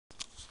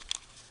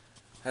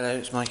Hello,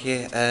 it's Mike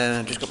here.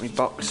 Just got my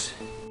box.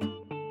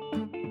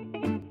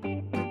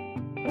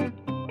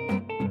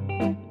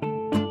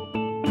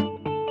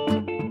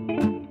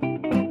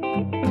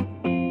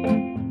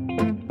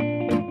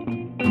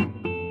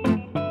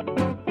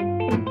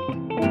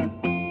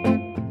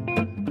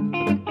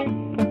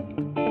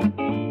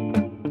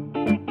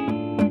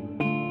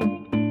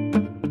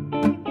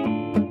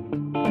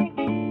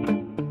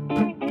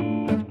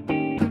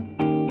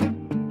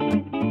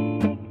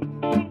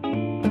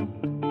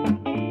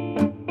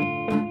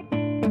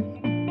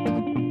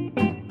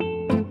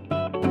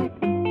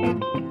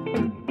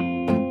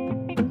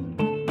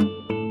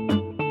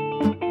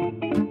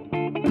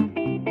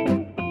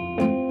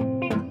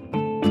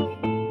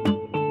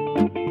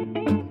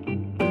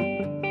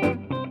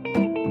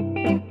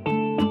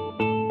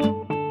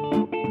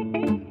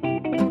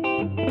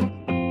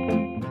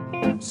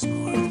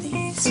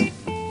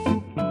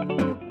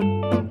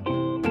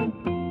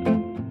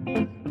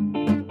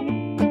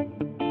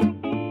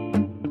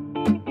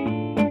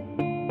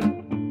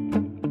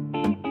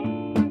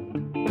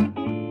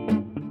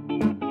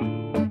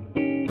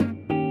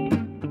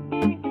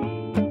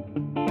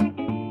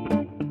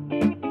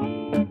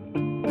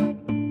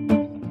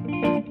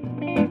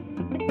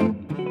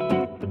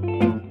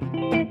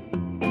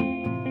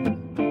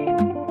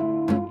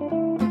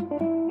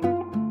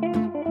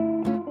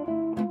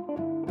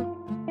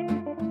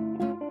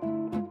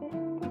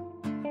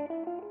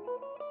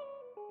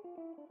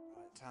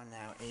 Time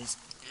now is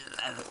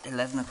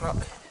 11 o'clock.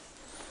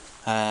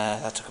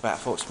 That took about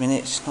 40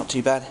 minutes, not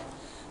too bad.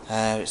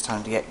 It's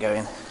time to get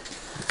going.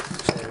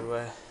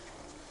 So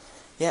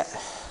yeah,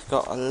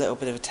 got a little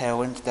bit of a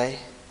tailwind today.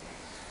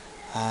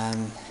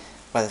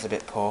 Weather's a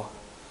bit poor.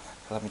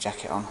 I'll have my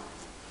jacket on.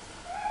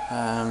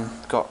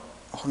 Got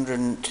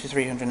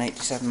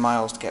 387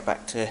 miles to get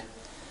back to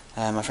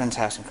my friend's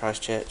house in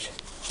Christchurch,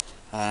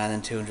 and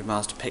then 200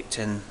 miles to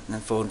Picton, and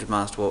then 400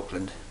 miles to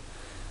Auckland.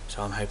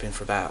 So I'm hoping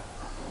for about,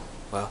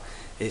 well,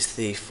 it's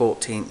the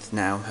 14th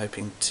now. I'm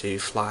hoping to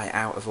fly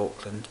out of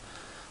Auckland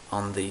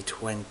on the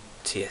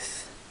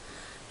 20th.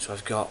 So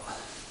I've got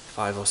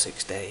 5 or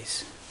 6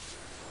 days.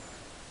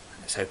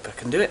 Let's hope I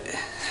can do it.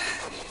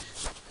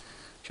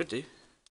 Should do.